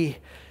he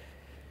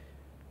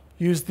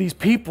used these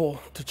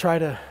people to try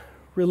to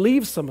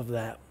relieve some of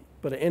that.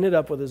 But it ended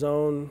up with his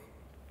own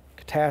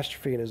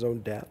catastrophe and his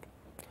own death.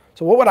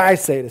 So what would I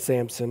say to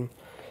Samson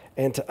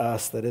and to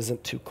us that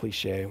isn't too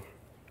cliche?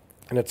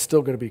 And it's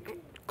still going to be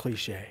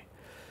cliche.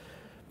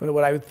 But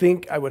what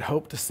I would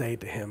hope to say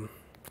to him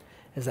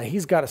is that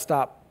he's got to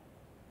stop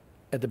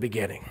at the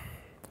beginning.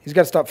 He's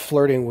got to stop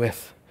flirting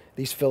with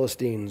these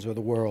Philistines or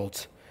the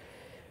world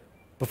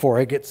before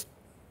it gets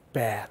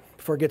bad,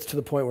 before it gets to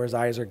the point where his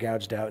eyes are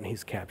gouged out and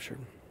he's captured.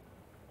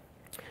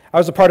 I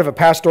was a part of a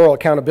pastoral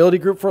accountability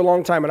group for a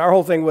long time, and our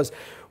whole thing was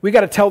we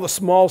got to tell the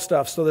small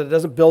stuff so that it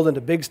doesn't build into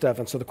big stuff.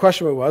 And so the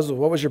question was,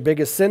 what was your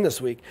biggest sin this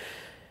week?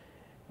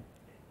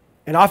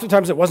 And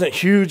oftentimes it wasn't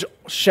huge,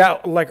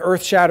 like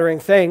earth-shattering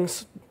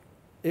things.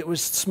 It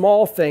was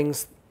small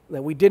things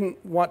that we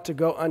didn't want to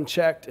go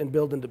unchecked and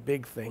build into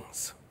big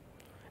things.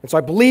 And so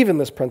I believe in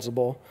this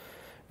principle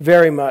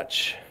very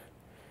much.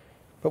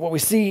 But what we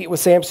see with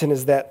Samson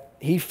is that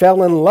he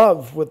fell in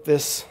love with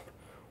this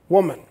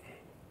woman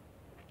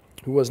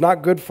who was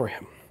not good for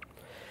him.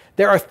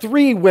 There are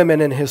 3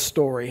 women in his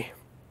story.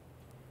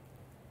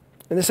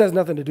 And this has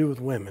nothing to do with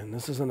women.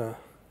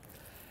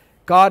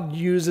 God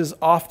uses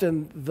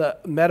often the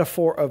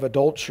metaphor of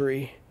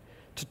adultery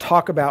to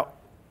talk about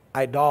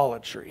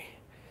idolatry.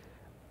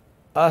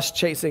 Us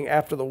chasing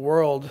after the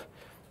world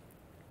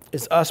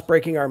is us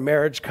breaking our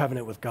marriage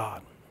covenant with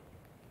God.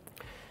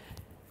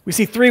 We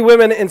see 3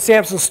 women in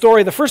Samson's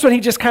story. The first one he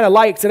just kind of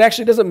likes. It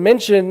actually doesn't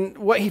mention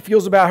what he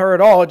feels about her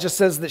at all. It just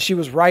says that she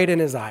was right in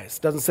his eyes.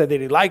 It doesn't say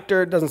that he liked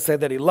her. It doesn't say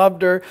that he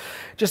loved her.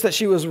 Just that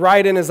she was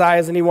right in his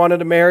eyes and he wanted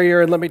to marry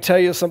her. And let me tell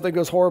you, something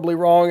goes horribly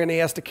wrong and he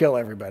has to kill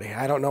everybody.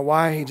 I don't know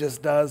why. He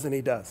just does, and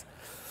he does.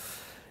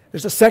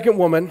 There's a second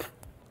woman,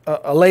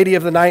 a lady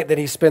of the night that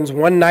he spends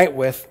one night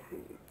with.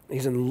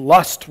 He's in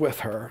lust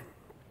with her.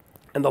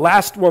 And the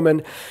last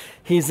woman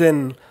he's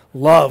in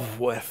love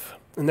with.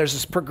 And there's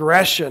this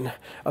progression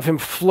of him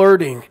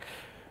flirting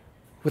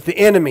with the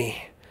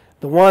enemy,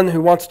 the one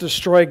who wants to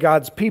destroy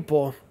God's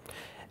people.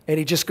 And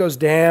he just goes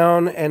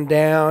down and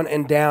down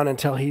and down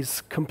until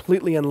he's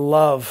completely in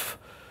love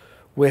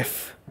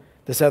with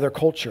this other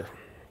culture.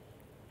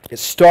 It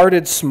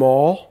started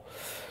small,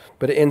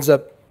 but it ends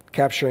up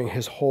capturing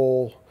his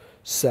whole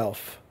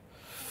self.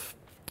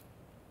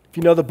 If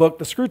you know the book,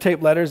 The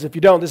Screwtape Letters, if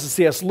you don't, this is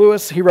C.S.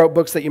 Lewis. He wrote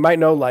books that you might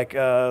know, like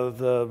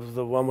the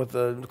one with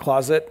the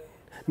closet,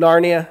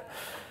 Narnia.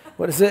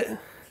 What is it?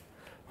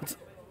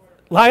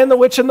 Lion, the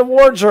Witch, and the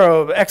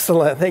Wardrobe.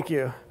 Excellent, thank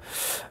you.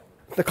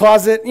 The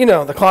Closet,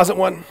 the Closet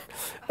one.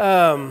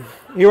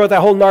 He wrote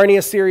that whole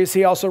Narnia series.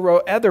 He also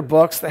wrote other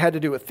books that had to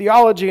do with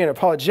theology and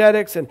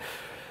apologetics, and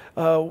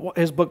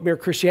his book, Mere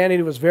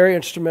Christianity, was very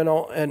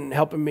instrumental in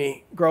helping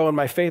me grow in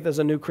my faith as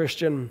a new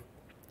Christian.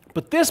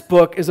 But this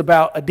book is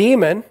about a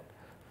demon,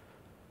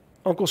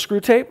 Uncle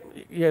Screwtape,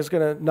 you guys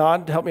going to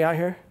nod to help me out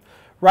here?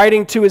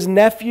 Writing to his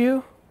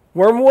nephew,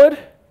 Wormwood.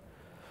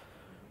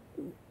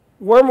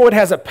 Wormwood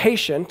has a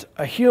patient,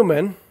 a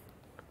human,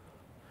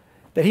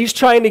 that he's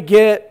trying to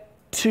get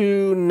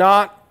to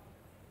not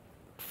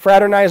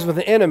fraternize with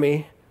the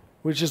enemy,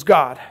 which is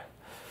God.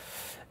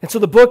 And so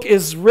the book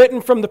is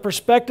written from the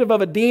perspective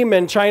of a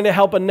demon trying to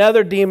help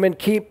another demon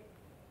keep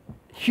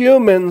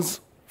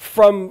humans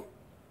from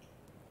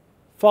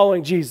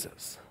following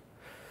Jesus.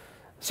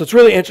 So it's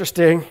really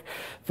interesting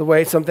the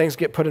way some things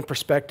get put in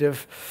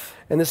perspective.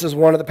 And this is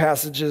one of the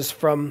passages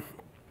from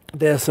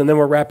this, and then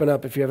we're wrapping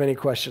up. If you have any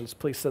questions,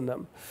 please send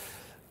them.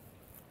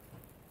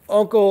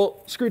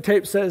 Uncle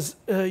Screwtape says,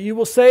 you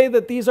will say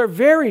that these are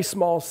very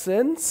small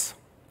sins,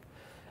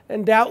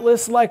 and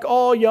doubtless, like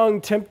all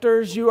young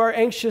tempters, you are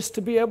anxious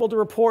to be able to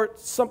report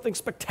something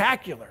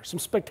spectacular, some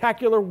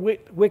spectacular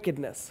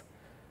wickedness.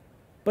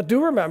 But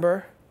do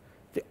remember,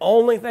 the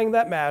only thing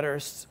that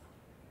matters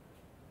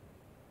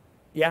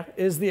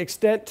is the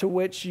extent to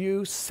which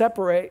you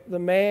separate the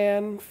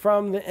man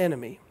from the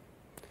enemy.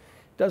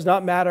 It does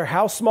not matter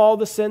how small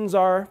the sins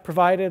are,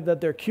 provided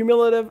that their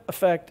cumulative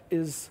effect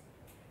is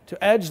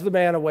to edge the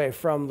man away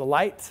from the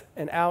light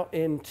and out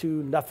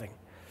into nothing.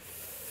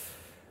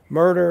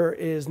 Murder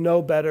is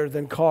no better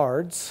than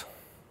cards.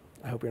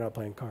 I hope you're not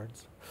playing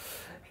cards.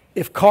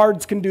 If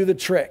cards can do the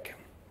trick.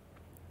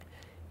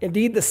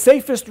 Indeed, the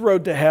safest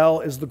road to hell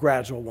is the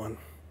gradual one.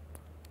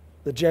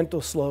 The gentle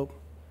slope,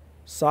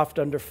 soft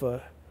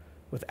underfoot,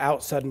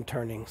 without sudden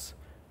turnings,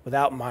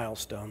 without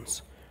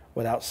milestones,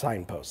 without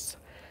signposts.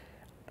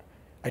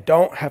 I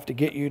don't have to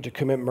get you to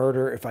commit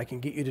murder if I can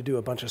get you to do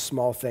a bunch of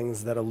small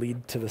things that'll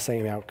lead to the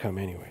same outcome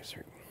anyways.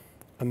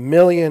 A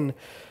million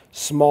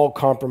small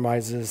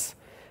compromises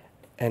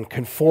and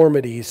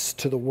conformities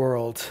to the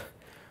world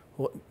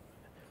will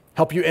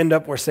help you end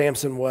up where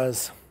Samson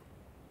was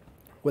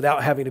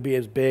without having to be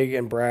as big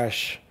and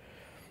brash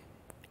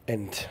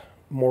and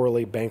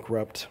morally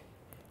bankrupt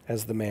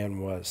as the man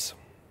was.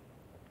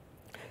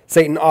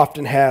 Satan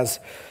often has,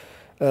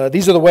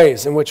 these are the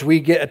ways in which we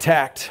get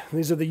attacked.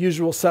 These are the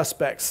usual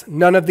suspects.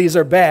 None of these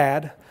are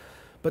bad,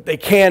 but they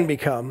can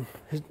become.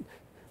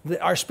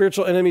 Our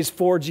spiritual enemy's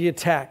 4G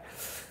attack.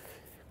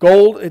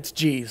 Gold, it's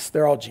G's.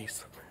 They're all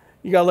G's.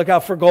 You got to look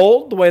out for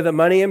gold, the way that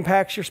money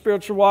impacts your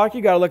spiritual walk.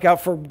 You got to look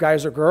out for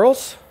guys or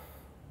girls.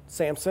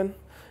 Samson.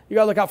 You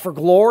got to look out for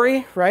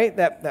glory, right?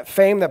 That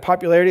fame, that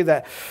popularity,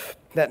 that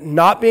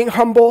not being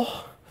humble.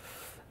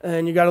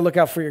 And you got to look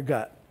out for your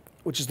gut,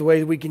 which is the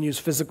way we can use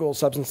physical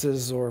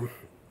substances or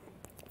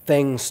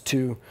things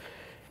to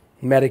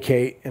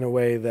medicate in a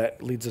way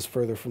that leads us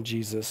further from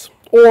Jesus.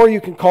 Or you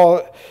can call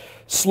it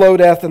slow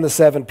death in the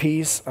 7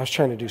 Ps. I was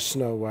trying to do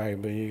Snow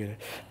White, but you get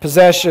it.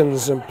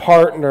 Possessions and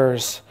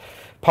partners,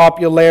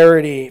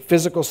 popularity,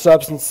 physical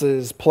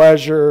substances,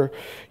 pleasure,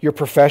 your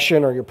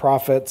profession or your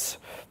profits,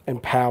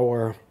 and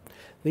power.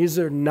 These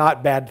are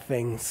not bad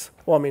things.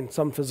 Well, I mean,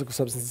 some physical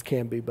substances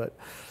can be, but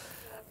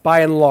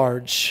by and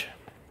large,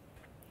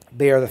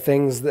 they are the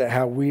things that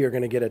how we are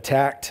going to get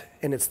attacked,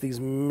 and it's these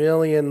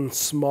million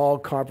small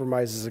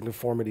compromises and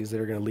conformities that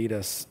are going to lead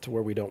us to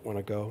where we don't want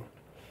to go.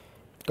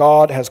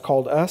 God has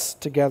called us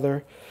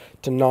together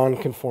to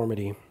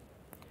non-conformity.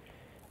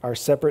 Our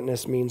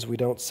separateness means we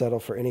don't settle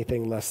for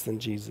anything less than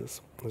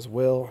Jesus, his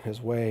will, his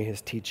way,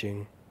 his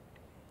teaching.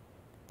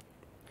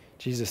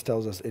 Jesus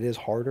tells us it is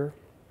harder,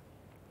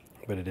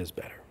 but it is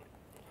better.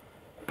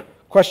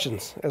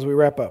 Questions as we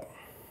wrap up?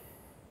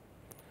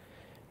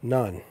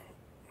 None.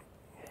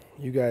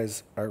 You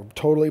guys are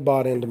totally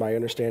bought into my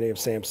understanding of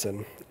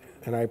Samson,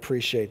 and I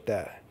appreciate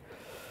that.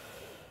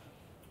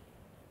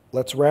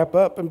 Let's wrap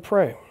up and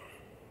pray.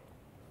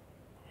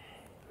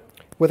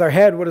 With our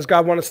head, what does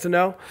God want us to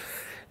know?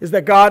 Is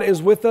that God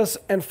is with us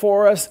and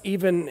for us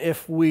even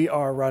if we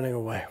are running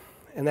away.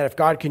 And that if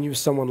God can use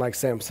someone like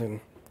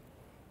Samson,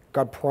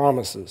 God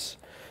promises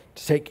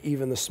to take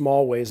even the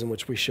small ways in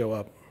which we show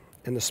up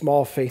and the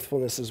small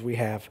faithfulnesses we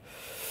have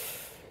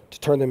to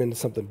turn them into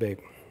something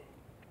big.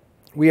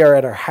 We are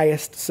at our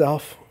highest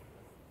self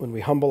when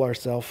we humble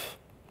ourselves.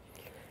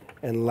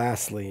 And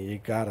lastly, you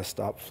got to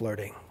stop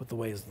flirting with the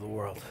ways of the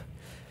world.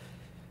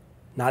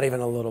 Not even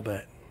a little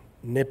bit.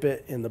 Nip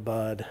it in the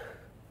bud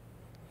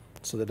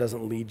so that it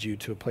doesn't lead you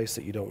to a place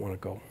that you don't want to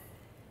go.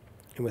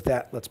 And with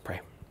that, let's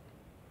pray.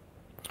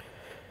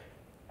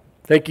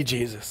 Thank you,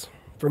 Jesus,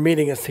 for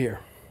meeting us here.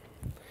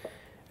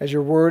 As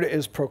your word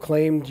is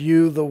proclaimed,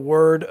 you, the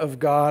word of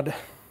God,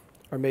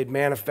 are made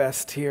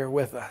manifest here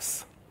with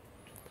us.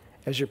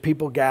 As your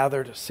people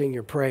gather to sing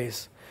your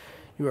praise,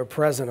 you are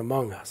present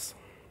among us.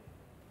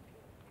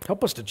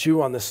 Help us to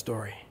chew on this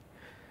story,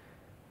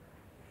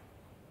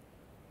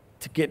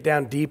 to get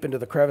down deep into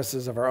the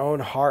crevices of our own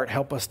heart.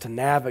 Help us to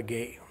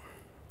navigate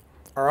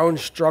our own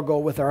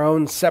struggle with our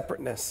own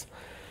separateness,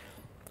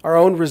 our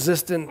own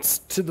resistance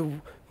to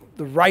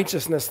the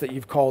righteousness that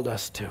you've called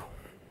us to.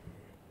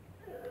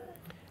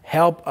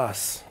 Help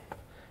us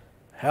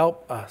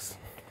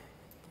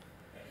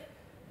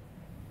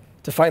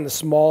to find the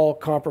small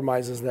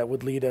compromises that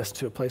would lead us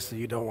to a place that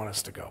you don't want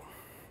us to go.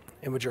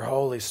 And would your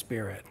Holy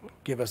Spirit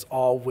give us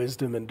all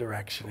wisdom and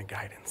direction and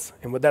guidance.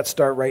 And would that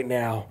start right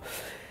now,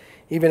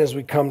 even as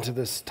we come to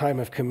this time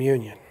of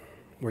communion,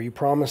 where you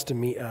promise to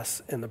meet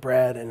us in the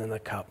bread and in the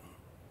cup.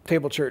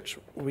 Table Church,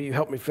 will you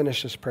help me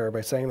finish this prayer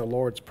by saying the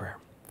Lord's Prayer,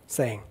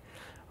 saying,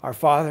 Our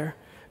Father,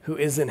 who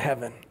is in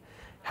heaven,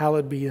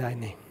 hallowed be thy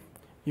name.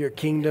 Your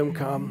kingdom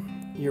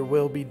come, your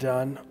will be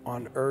done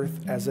on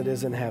earth as it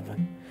is in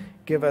heaven.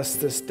 Give us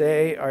this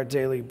day our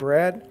daily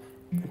bread,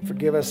 and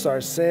forgive us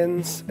our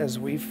sins as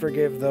we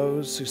forgive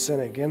those who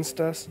sin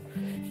against us.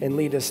 And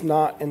lead us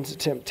not into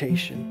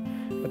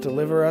temptation, but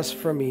deliver us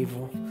from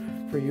evil.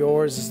 For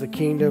yours is the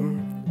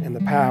kingdom and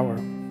the power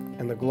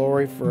and the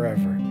glory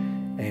forever.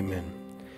 Amen.